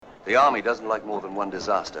The army doesn't like more than one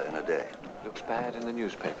disaster in a day. Looks bad in the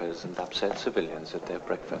newspapers and upsets civilians at their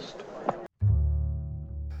breakfast.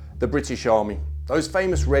 The British Army. Those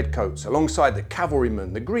famous redcoats, alongside the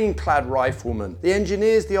cavalrymen, the green-clad riflemen, the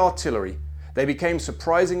engineers, the artillery. They became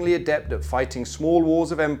surprisingly adept at fighting small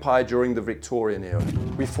wars of empire during the Victorian era.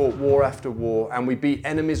 We fought war after war and we beat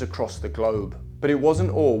enemies across the globe. But it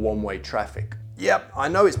wasn't all one-way traffic. Yep, I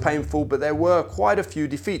know it's painful, but there were quite a few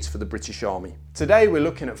defeats for the British Army. Today we're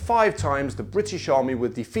looking at 5 times the British Army were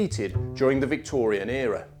defeated during the Victorian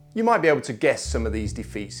era. You might be able to guess some of these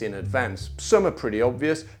defeats in advance. Some are pretty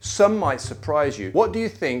obvious, some might surprise you. What do you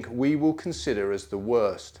think we will consider as the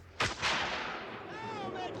worst?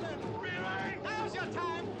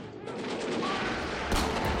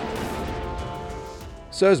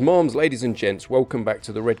 Sirs, Moms, ladies and gents, welcome back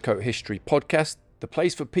to the Redcoat History Podcast, the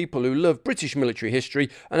place for people who love British military history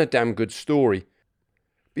and a damn good story.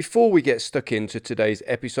 Before we get stuck into today's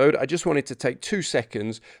episode, I just wanted to take 2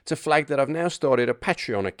 seconds to flag that I've now started a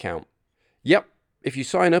Patreon account. Yep, if you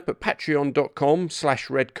sign up at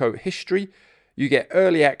patreon.com/redcoathistory, you get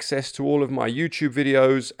early access to all of my YouTube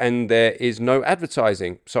videos and there is no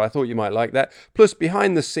advertising, so I thought you might like that. Plus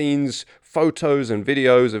behind the scenes photos and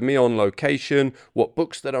videos of me on location, what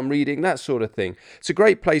books that I'm reading, that sort of thing. It's a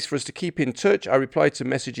great place for us to keep in touch. I reply to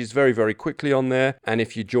messages very, very quickly on there, and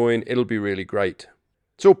if you join, it'll be really great.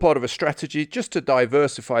 It's all part of a strategy just to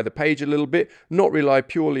diversify the page a little bit, not rely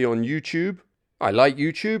purely on YouTube. I like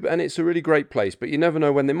YouTube and it's a really great place, but you never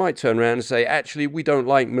know when they might turn around and say, actually, we don't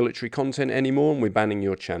like military content anymore and we're banning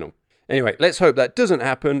your channel. Anyway, let's hope that doesn't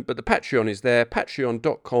happen, but the Patreon is there,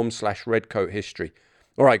 patreon.com/redcoathistory.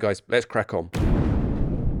 All right, guys, let's crack on.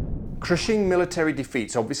 Crushing military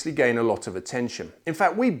defeats obviously gain a lot of attention. In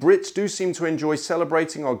fact, we Brits do seem to enjoy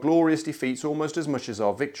celebrating our glorious defeats almost as much as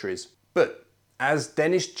our victories. But as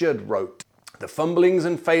Dennis Judd wrote, the fumblings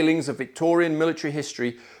and failings of Victorian military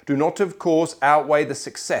history do not of course outweigh the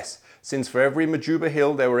success, since for every Majuba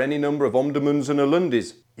Hill there were any number of Omdurmans and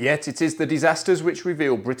Ulundis. Yet it is the disasters which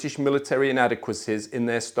reveal British military inadequacies in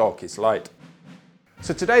their starkest light.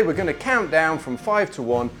 So today we're going to count down from 5 to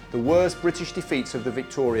 1 the worst British defeats of the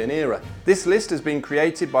Victorian era. This list has been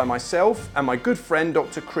created by myself and my good friend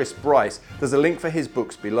Dr. Chris Bryce. There's a link for his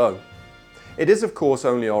books below. It is of course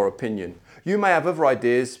only our opinion. You may have other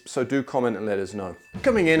ideas, so do comment and let us know.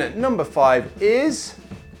 Coming in at number 5 is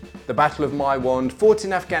the Battle of Maiwand, fought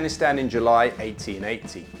in Afghanistan in July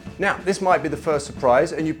 1880. Now, this might be the first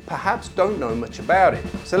surprise and you perhaps don't know much about it,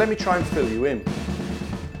 so let me try and fill you in.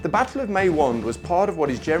 The Battle of Maiwand was part of what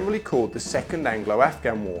is generally called the Second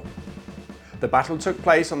Anglo-Afghan War. The battle took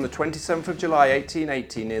place on the 27th of July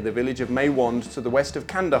 1880 near the village of Maiwand to the west of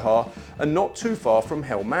Kandahar and not too far from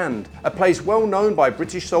Helmand, a place well known by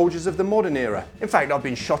British soldiers of the modern era. In fact, I've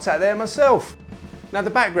been shot at there myself. Now, the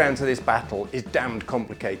background to this battle is damned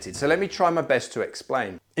complicated, so let me try my best to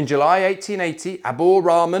explain. In July 1880, Abur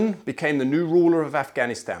Rahman became the new ruler of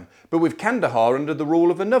Afghanistan, but with Kandahar under the rule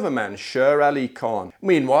of another man, Sher Ali Khan.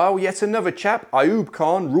 Meanwhile, yet another chap, Ayub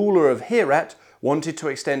Khan, ruler of Herat, wanted to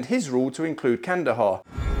extend his rule to include Kandahar.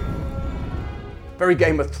 Very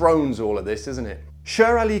Game of Thrones all of this, isn't it?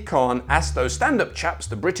 Sher Ali Khan asked those stand-up chaps,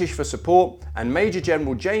 the British, for support, and Major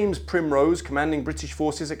General James Primrose, commanding British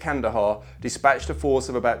forces at Kandahar, dispatched a force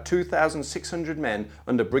of about 2,600 men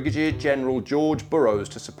under Brigadier General George Burroughs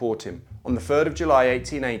to support him. On the 3rd of July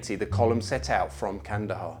 1880, the column set out from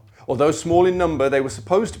Kandahar. Although small in number, they were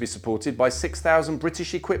supposed to be supported by 6,000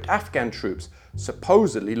 British-equipped Afghan troops,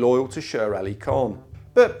 supposedly loyal to Sher Ali Khan.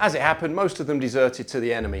 But as it happened, most of them deserted to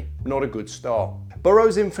the enemy. Not a good start.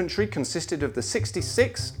 Burroughs' infantry consisted of the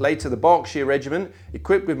 66th, later the Berkshire Regiment,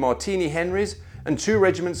 equipped with Martini Henrys, and 2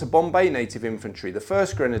 regiments of Bombay Native Infantry, the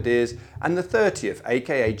 1st Grenadiers and the 30th,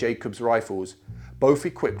 aka Jacobs Rifles, both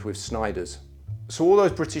equipped with Snyders. So all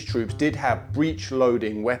those British troops did have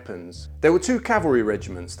breech-loading weapons. There were 2 cavalry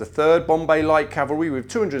regiments, the 3rd Bombay Light Cavalry with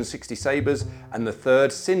 260 sabres and the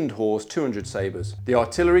 3rd Sindh Horse 200 sabres. The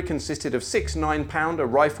artillery consisted of 6 9-pounder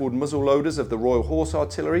rifled muzzle-loaders of the Royal Horse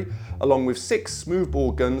Artillery, along with 6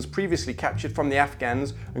 smoothbore guns previously captured from the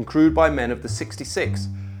Afghans and crewed by men of the 66th.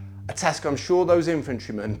 A task I'm sure those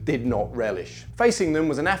infantrymen did not relish. Facing them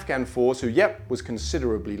was an Afghan force who, was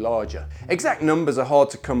considerably larger. Exact numbers are hard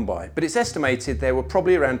to come by, but it's estimated there were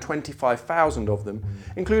probably around 25,000 of them,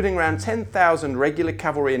 including around 10,000 regular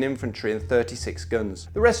cavalry and infantry and 36 guns.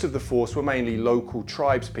 The rest of the force were mainly local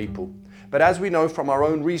tribespeople. But as we know from our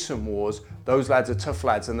own recent wars, those lads are tough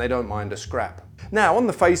lads and they don't mind a scrap. Now, on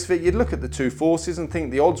the face of it, you'd look at the 2 forces and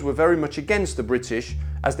think the odds were very much against the British,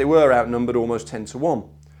 as they were outnumbered almost 10 to 1.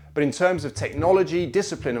 But in terms of technology,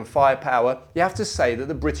 discipline and firepower, you have to say that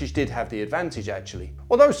the British did have the advantage actually.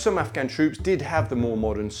 Although some Afghan troops did have the more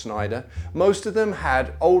modern Snider, most of them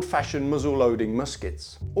had old-fashioned muzzle-loading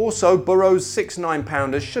muskets. Also, Burroughs' 6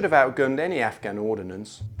 9-pounders should have outgunned any Afghan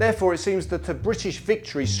ordnance. Therefore, it seems that the British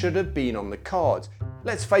victory should have been on the cards.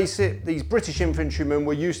 Let's face it, these British infantrymen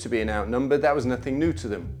were used to being outnumbered. That was nothing new to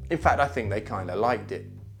them. In fact, I think they kinda liked it.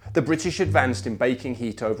 The British advanced in baking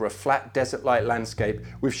heat over a flat desert-like landscape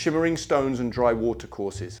with shimmering stones and dry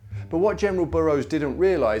watercourses. But what General Burroughs didn't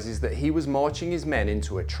realise is that he was marching his men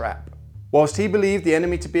into a trap. Whilst he believed the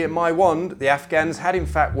enemy to be at Maiwand, the Afghans had in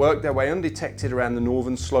fact worked their way undetected around the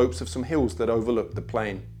northern slopes of some hills that overlooked the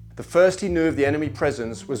plain. The first he knew of the enemy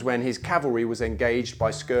presence was when his cavalry was engaged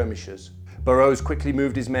by skirmishers. Burroughs quickly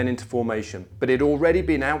moved his men into formation, but he had already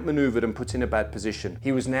been outmanoeuvred and put in a bad position.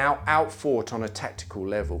 He was now outfought on a tactical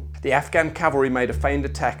level. The Afghan cavalry made a feigned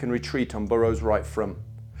attack and retreat on Burroughs' right front.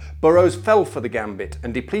 Burroughs fell for the gambit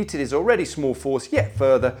and depleted his already small force yet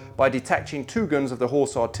further by detaching 2 guns of the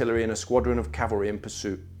horse artillery and a squadron of cavalry in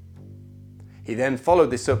pursuit. He then followed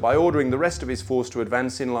this up by ordering the rest of his force to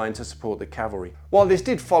advance in line to support the cavalry. While this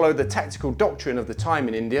did follow the tactical doctrine of the time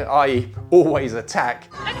in India, i.e. always attack,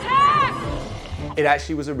 it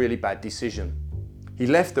actually was a really bad decision. He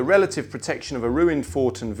left the relative protection of a ruined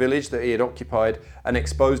fort and village that he had occupied and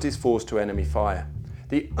exposed his force to enemy fire.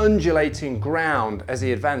 The undulating ground as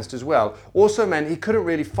he advanced as well also meant he couldn't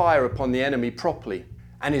really fire upon the enemy properly,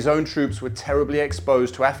 and his own troops were terribly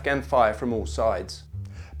exposed to Afghan fire from all sides.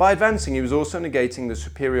 By advancing, he was also negating the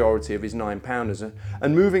superiority of his 9-pounders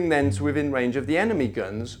and moving then to within range of the enemy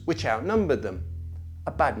guns, which outnumbered them.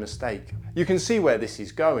 A bad mistake. You can see where this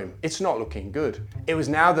is going. It's not looking good. It was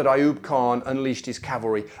now that Ayub Khan unleashed his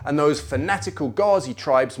cavalry and those fanatical Ghazi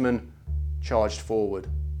tribesmen charged forward.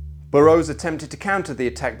 Burroughs attempted to counter the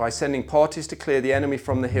attack by sending parties to clear the enemy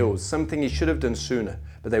from the hills, something he should have done sooner,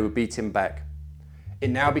 but they would beat him back. It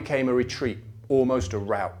now became a retreat, almost a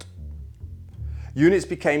rout. Units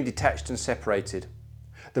became detached and separated.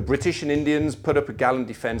 The British and Indians put up a gallant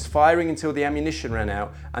defence, firing until the ammunition ran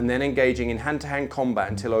out and then engaging in hand-to-hand combat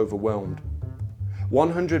until overwhelmed.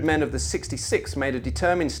 100 men of the 66 made a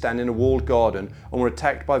determined stand in a walled garden and were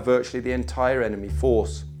attacked by virtually the entire enemy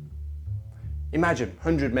force. Imagine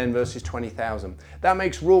 100 men versus 20,000. That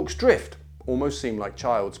makes Rorke's Drift almost seem like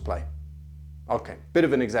child's play. Okay, bit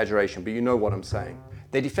of an exaggeration, but you know what I'm saying.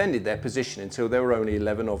 They defended their position until there were only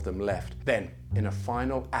 11 of them left. Then, in a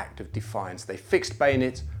final act of defiance, they fixed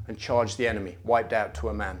bayonets and charged the enemy, wiped out to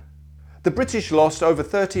a man. The British lost over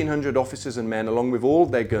 1,300 officers and men along with all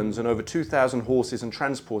their guns and over 2,000 horses and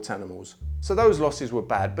transport animals. So those losses were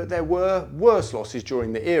bad, but there were worse losses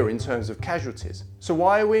during the era in terms of casualties. So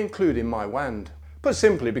why are we including Maiwand? Put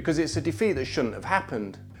simply, because it's a defeat that shouldn't have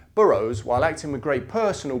happened. Burroughs, while acting with great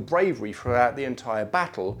personal bravery throughout the entire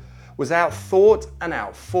battle, was outthought and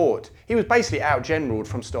outfought. He was basically outgeneraled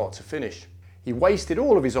from start to finish. He wasted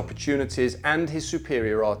all of his opportunities and his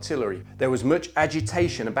superior artillery. There was much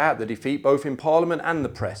agitation about the defeat both in Parliament and the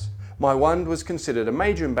press. Maiwand was considered a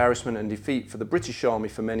major embarrassment and defeat for the British Army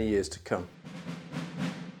for many years to come.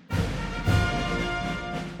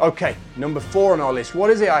 Okay, number 4 on our list. What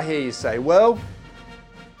is it I hear you say? Well,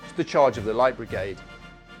 it's the charge of the Light Brigade.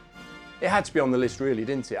 It had to be on the list really,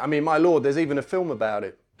 didn't it? I mean, my lord, there's even a film about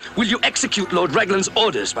it. Will you execute Lord Raglan's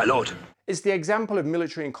orders, my lord? It's the example of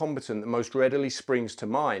military incompetence that most readily springs to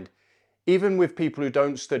mind, even with people who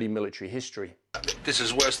don't study military history. This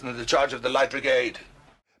is worse than the charge of the Light Brigade.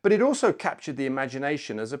 But it also captured the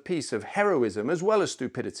imagination as a piece of heroism as well as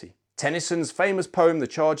stupidity. Tennyson's famous poem, The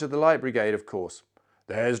Charge of the Light Brigade, of course.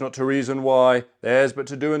 Theirs not to reason why, theirs but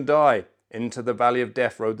to do and die. Into the valley of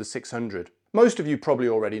death rode the 600. Most of you probably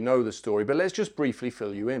already know the story, but let's just briefly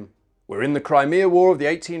fill you in. We're in the Crimea War of the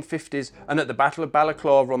 1850s and at the Battle of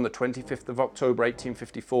Balaclava on the 25th of October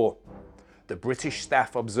 1854. The British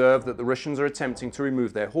staff observe that the Russians are attempting to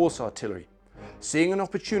remove their horse artillery. Seeing an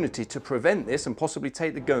opportunity to prevent this and possibly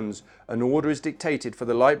take the guns, an order is dictated for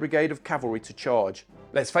the Light Brigade of Cavalry to charge.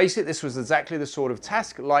 Let's face it, this was exactly the sort of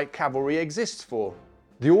task light cavalry exists for.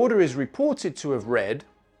 The order is reported to have read,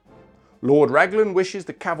 Lord Raglan wishes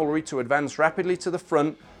the cavalry to advance rapidly to the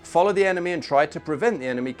front, follow the enemy and try to prevent the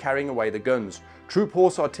enemy carrying away the guns. Troop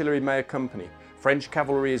horse artillery may accompany. French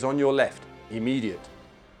cavalry is on your left. Immediate.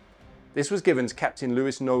 This was given to Captain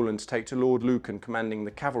Lewis Nolan to take to Lord Lucan commanding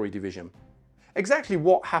the cavalry division. Exactly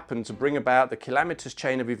what happened to bring about the calamitous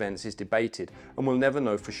chain of events is debated and we'll never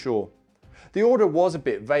know for sure. The order was a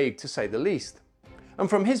bit vague to say the least. And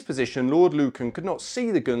from his position, Lord Lucan could not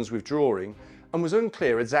see the guns withdrawing and was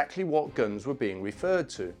unclear exactly what guns were being referred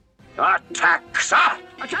to. Attack, sir!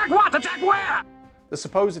 Attack what? Attack where? The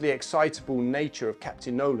supposedly excitable nature of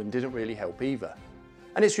Captain Nolan didn't really help either.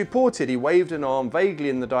 And it's reported he waved an arm vaguely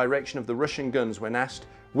in the direction of the Russian guns when asked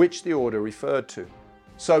which the order referred to.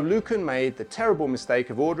 So Lucan made the terrible mistake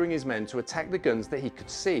of ordering his men to attack the guns that he could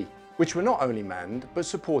see, which were not only manned but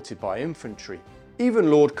supported by infantry. Even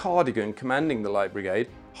Lord Cardigan, commanding the Light Brigade,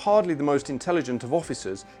 hardly the most intelligent of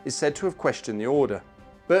officers, is said to have questioned the order.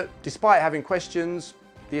 But despite having questions,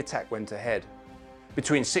 the attack went ahead.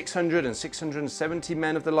 Between 600 and 670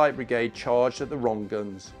 men of the Light Brigade charged at the wrong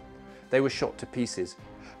guns. They were shot to pieces.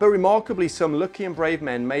 But remarkably, some lucky and brave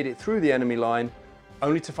men made it through the enemy line,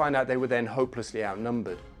 only to find out they were then hopelessly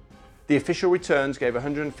outnumbered. The official returns gave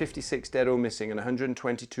 156 dead or missing and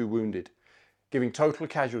 122 wounded, giving total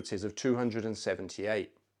casualties of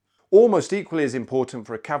 278. Almost equally as important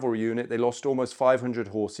for a cavalry unit, they lost almost 500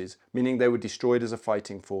 horses, meaning they were destroyed as a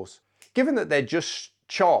fighting force. Given that they'd just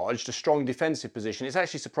charged a strong defensive position, it's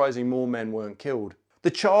actually surprising more men weren't killed.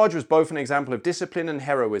 The charge was both an example of discipline and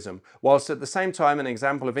heroism, whilst at the same time an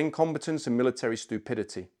example of incompetence and military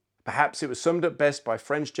stupidity. Perhaps it was summed up best by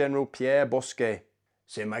French General Pierre Bosquet.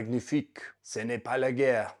 C'est magnifique, ce n'est pas la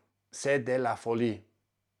guerre, c'est de la folie.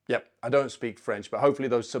 Yep, I don't speak French, but hopefully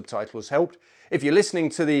those subtitles helped. If you're listening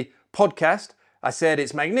to the podcast, I said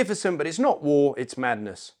it's magnificent, but it's not war, it's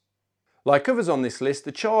madness. Like others on this list,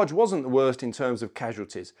 the charge wasn't the worst in terms of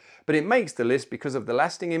casualties, but it makes the list because of the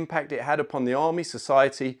lasting impact it had upon the army,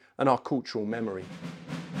 society, and our cultural memory.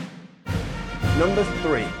 Number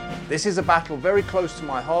 3. This is a battle very close to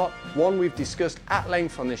my heart, one we've discussed at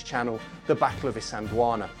length on this channel, the Battle of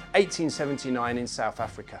Isandlwana, 1879 in South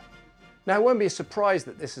Africa. Now it won't be a surprise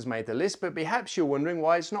that this has made the list, but perhaps you're wondering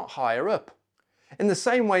why it's not higher up. In the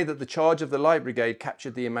same way that the charge of the Light Brigade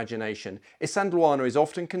captured the imagination, Isandlwana is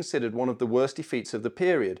often considered one of the worst defeats of the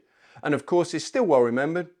period, and of course is still well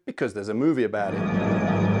remembered because there's a movie about it.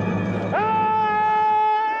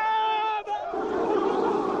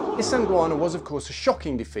 Isandlwana was of course a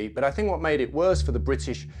shocking defeat, but I think what made it worse for the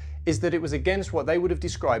British is that it was against what they would have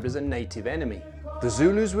described as a native enemy. The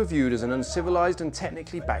Zulus were viewed as an uncivilized and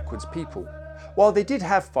technically backwards people. While they did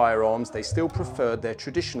have firearms, they still preferred their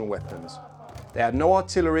traditional weapons. They had no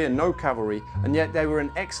artillery and no cavalry, and yet they were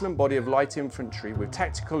an excellent body of light infantry with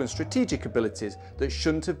tactical and strategic abilities that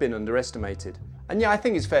shouldn't have been underestimated. And yeah, I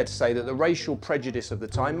think it's fair to say that the racial prejudice of the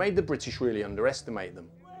time made the British really underestimate them.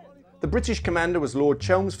 The British commander was Lord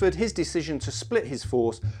Chelmsford. His decision to split his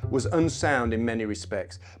force was unsound in many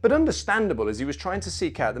respects, but understandable as he was trying to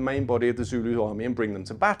seek out the main body of the Zulu army and bring them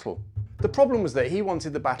to battle. The problem was that he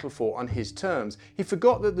wanted the battle fought on his terms. He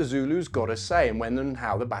forgot that the Zulus got a say in when and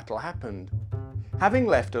how the battle happened. Having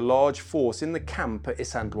left a large force in the camp at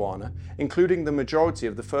Isandlwana, including the majority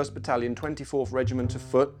of the 1st Battalion 24th Regiment of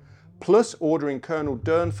Foot, plus ordering Colonel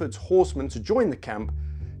Durnford's horsemen to join the camp,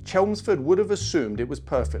 Chelmsford would have assumed it was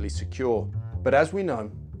perfectly secure. But as we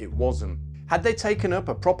know, it wasn't. Had they taken up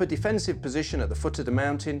a proper defensive position at the foot of the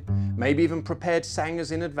mountain, maybe even prepared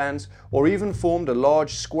sangers in advance, or even formed a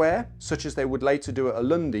large square, such as they would later do at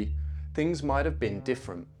Ulundi, things might have been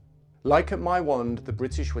different. Like at Maiwand, the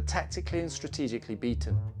British were tactically and strategically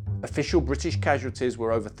beaten. Official British casualties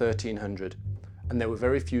were over 1,300, and there were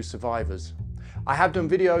very few survivors. I have done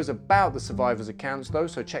videos about the survivors' accounts though,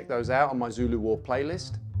 so check those out on my Zulu War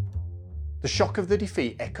playlist. The shock of the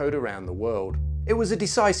defeat echoed around the world. It was a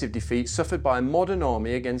decisive defeat suffered by a modern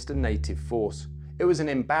army against a native force. It was an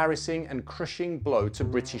embarrassing and crushing blow to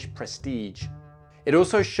British prestige. It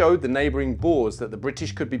also showed the neighbouring Boers that the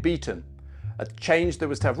British could be beaten, a change that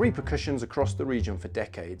was to have repercussions across the region for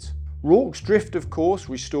decades. Rorke's Drift, of course,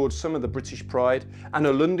 restored some of the British pride, and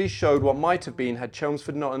Ulundi showed what might have been had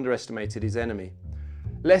Chelmsford not underestimated his enemy.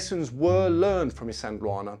 Lessons were learned from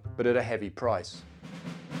Isandlwana, but at a heavy price.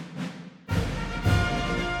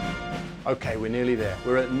 Okay, we're nearly there.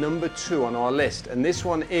 We're at number 2 on our list, and this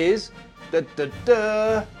one is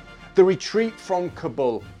the retreat from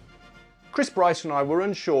Kabul. Chris Bryce and I were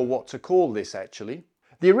unsure what to call this actually.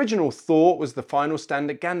 The original thought was the final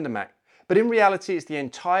stand at Gandamak, but in reality it's the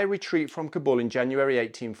entire retreat from Kabul in January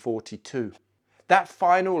 1842. That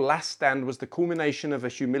final last stand was the culmination of a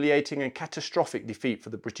humiliating and catastrophic defeat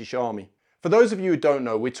for the British Army. For those of you who don't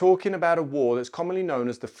know, we're talking about a war that's commonly known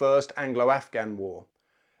as the First Anglo-Afghan War.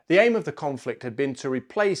 The aim of the conflict had been to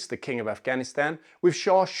replace the King of Afghanistan with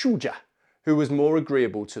Shah Shuja, who was more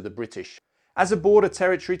agreeable to the British. As a border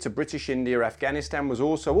territory to British India, Afghanistan was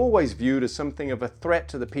also always viewed as something of a threat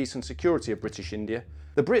to the peace and security of British India.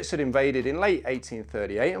 The Brits had invaded in late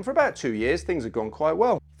 1838, and for about 2 years things had gone quite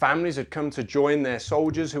well. Families had come to join their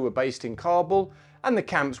soldiers who were based in Kabul, and the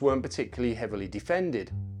camps weren't particularly heavily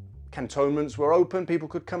defended. Cantonments were open, people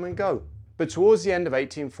could come and go. But towards the end of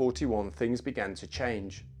 1841, things began to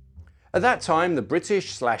change. At that time, the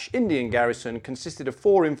British/Indian garrison consisted of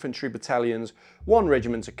 4 infantry battalions, 1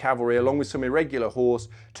 regiment of cavalry along with some irregular horse,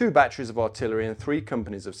 2 batteries of artillery and 3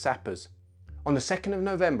 companies of sappers. On the 2nd of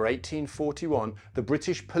November 1841, the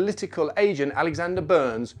British political agent Alexander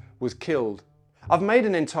Burnes was killed. I've made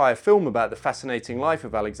an entire film about the fascinating life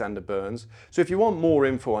of Alexander Burnes, so if you want more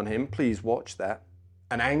info on him, please watch that.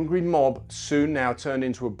 An angry mob soon now turned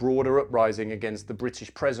into a broader uprising against the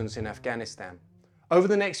British presence in Afghanistan. Over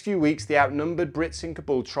the next few weeks, the outnumbered Brits in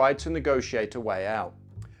Kabul tried to negotiate a way out.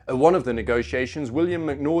 At one of the negotiations, William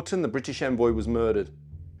McNaughton, the British envoy, was murdered.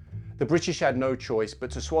 The British had no choice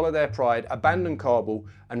but to swallow their pride, abandon Kabul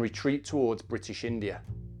and retreat towards British India.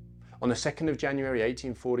 On the 2nd of January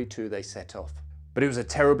 1842, they set off. But it was a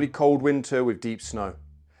terribly cold winter with deep snow.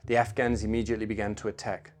 The Afghans immediately began to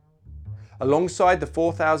attack. Alongside the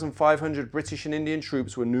 4,500 British and Indian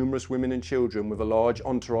troops were numerous women and children with a large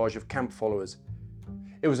entourage of camp followers.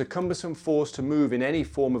 It was a cumbersome force to move in any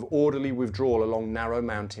form of orderly withdrawal along narrow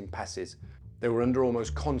mountain passes. They were under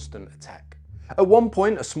almost constant attack. At one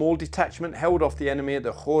point, a small detachment held off the enemy at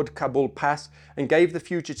the Khord Kabul Pass and gave the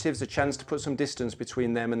fugitives a chance to put some distance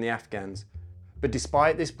between them and the Afghans. But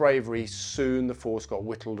despite this bravery, soon the force got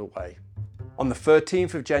whittled away. On the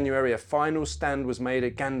 13th of January, a final stand was made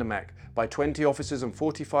at Gandamak by 20 officers and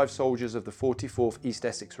 45 soldiers of the 44th East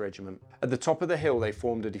Essex Regiment. At the top of the hill, they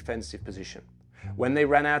formed a defensive position. When they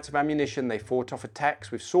ran out of ammunition, they fought off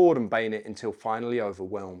attacks with sword and bayonet until finally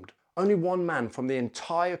overwhelmed. Only 1 man from the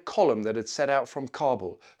entire column that had set out from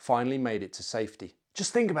Kabul finally made it to safety.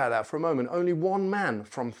 Just think about that for a moment, only 1 man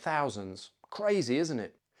from thousands. Crazy, isn't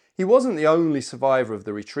it? He wasn't the only survivor of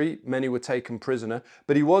the retreat, many were taken prisoner,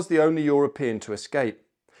 but he was the only European to escape.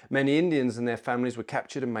 Many Indians and their families were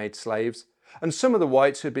captured and made slaves, and some of the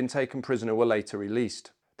whites who had been taken prisoner were later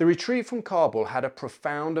released. The retreat from Kabul had a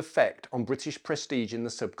profound effect on British prestige in the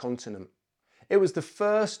subcontinent. It was the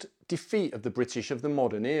first defeat of the British of the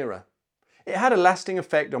modern era. It had a lasting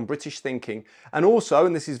effect on British thinking and also,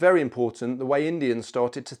 and this is very important, the way Indians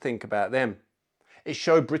started to think about them. It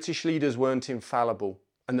showed British leaders weren't infallible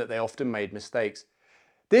and that they often made mistakes.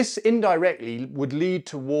 This indirectly would lead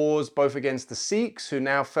to wars both against the Sikhs, who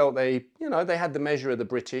now felt they had the measure of the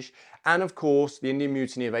British, and of course the Indian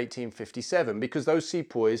Mutiny of 1857, because those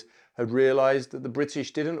sepoys had realised that the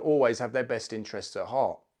British didn't always have their best interests at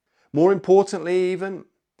heart. More importantly even,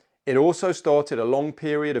 it also started a long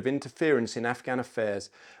period of interference in Afghan affairs,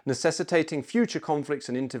 necessitating future conflicts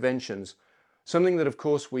and interventions, something that of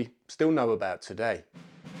course we still know about today.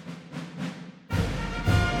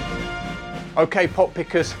 Okay, pot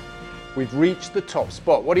pickers, we've reached the top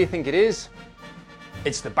spot. What do you think it is?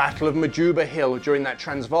 It's the Battle of Majuba Hill during that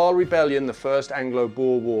Transvaal rebellion, the First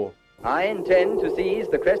Anglo-Boer War. I intend to seize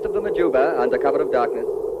the crest of the Majuba under cover of darkness,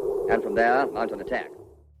 and from there mount an attack.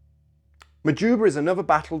 Majuba is another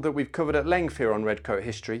battle that we've covered at length here on Redcoat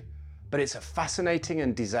History, but it's a fascinating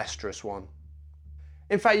and disastrous one.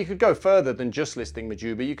 In fact, you could go further than just listing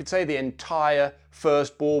Majuba. You could say the entire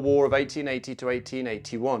First Boer War of 1880 to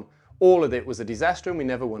 1881. All of it was a disaster and we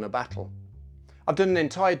never won a battle. I've done an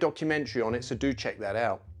entire documentary on it, so do check that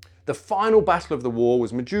out. The final battle of the war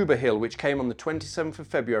was Majuba Hill, which came on the 27th of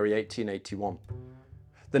February 1881.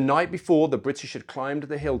 The night before, the British had climbed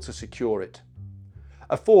the hill to secure it.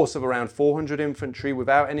 A force of around 400 infantry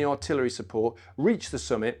without any artillery support reached the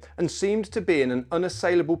summit and seemed to be in an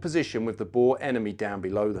unassailable position with the Boer enemy down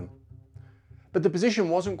below them. But the position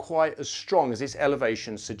wasn't quite as strong as its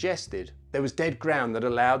elevation suggested. There was dead ground that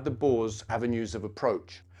allowed the Boers avenues of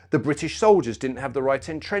approach. The British soldiers didn't have the right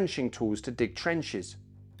entrenching tools to dig trenches.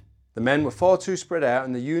 The men were far too spread out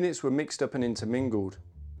and the units were mixed up and intermingled.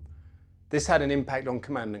 This had an impact on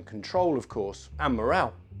command and control, of course, and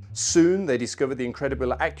morale. Soon they discovered the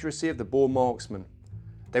incredible accuracy of the Boer marksmen.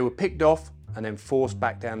 They were picked off and then forced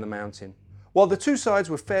back down the mountain. While the two sides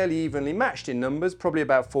were fairly evenly matched in numbers, probably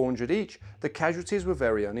about 400 each, the casualties were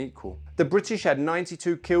very unequal. The British had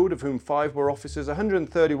 92 killed, of whom 5 were officers,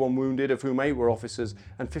 131 wounded, of whom 8 were officers,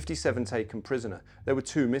 and 57 taken prisoner. There were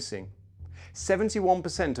 2 missing.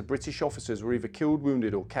 71% of British officers were either killed,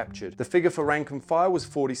 wounded or captured. The figure for rank and file was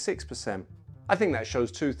 46%. I think that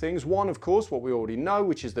shows 2 things. One, of course, what we already know,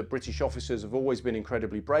 which is that British officers have always been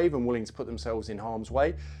incredibly brave and willing to put themselves in harm's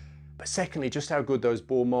way. But secondly, just how good those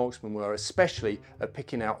Boer marksmen were, especially at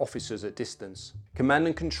picking out officers at distance. Command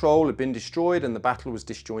and control had been destroyed and the battle was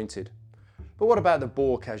disjointed. But what about the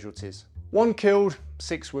Boer casualties? 1 killed,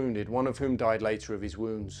 6 wounded, one of whom died later of his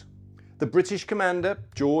wounds. The British commander,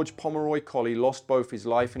 George Pomeroy Colley, lost both his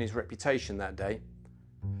life and his reputation that day.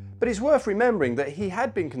 But it's worth remembering that he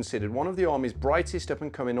had been considered one of the army's brightest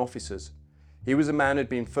up-and-coming officers. He was a man who'd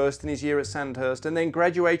been first in his year at Sandhurst and then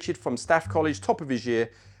graduated from Staff College top of his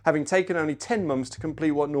year, having taken only 10 months to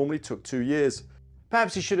complete what normally took 2 years.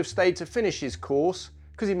 Perhaps he should have stayed to finish his course,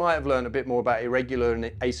 because he might have learned a bit more about irregular and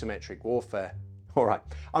asymmetric warfare. Alright,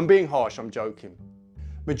 I'm being harsh, I'm joking.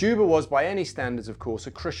 Majuba was by any standards, of course,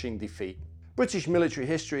 a crushing defeat. British military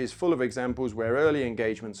history is full of examples where early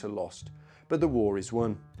engagements are lost, but the war is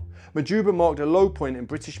won. Majuba marked a low point in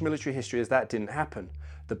British military history as that didn't happen.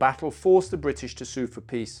 The battle forced the British to sue for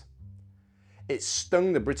peace. It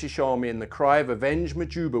stung the British Army, and the cry of "Avenge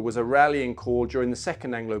Majuba" was a rallying call during the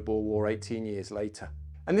Second Anglo-Boer War 18 years later.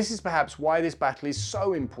 And this is perhaps why this battle is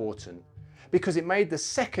so important, because it made the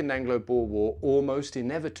Second Anglo-Boer War almost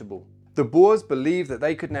inevitable. The Boers believed that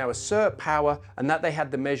they could now assert power and that they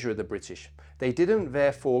had the measure of the British. They didn't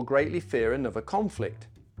therefore greatly fear another conflict.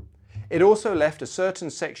 It also left a certain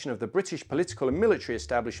section of the British political and military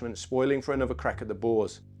establishment spoiling for another crack at the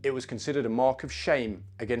Boers. It was considered a mark of shame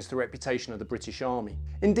against the reputation of the British Army.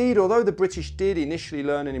 Indeed, although the British did initially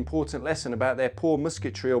learn an important lesson about their poor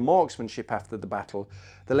musketry or marksmanship after the battle,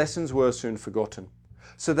 the lessons were soon forgotten.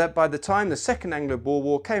 So that by the time the Second Anglo-Boer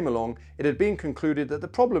War came along, it had been concluded that the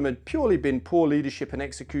problem had purely been poor leadership and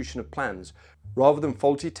execution of plans, rather than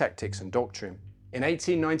faulty tactics and doctrine. In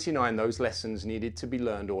 1899, those lessons needed to be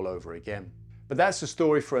learned all over again. But that's a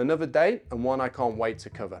story for another day, and one I can't wait to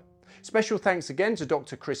cover. Special thanks again to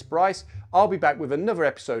Dr. Chris Bryce. I'll be back with another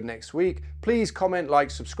episode next week. Please comment,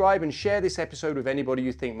 like, subscribe, and share this episode with anybody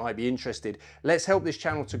you think might be interested. Let's help this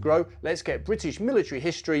channel to grow. Let's get British military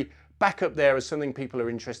history back up there as something people are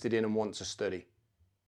interested in and want to study.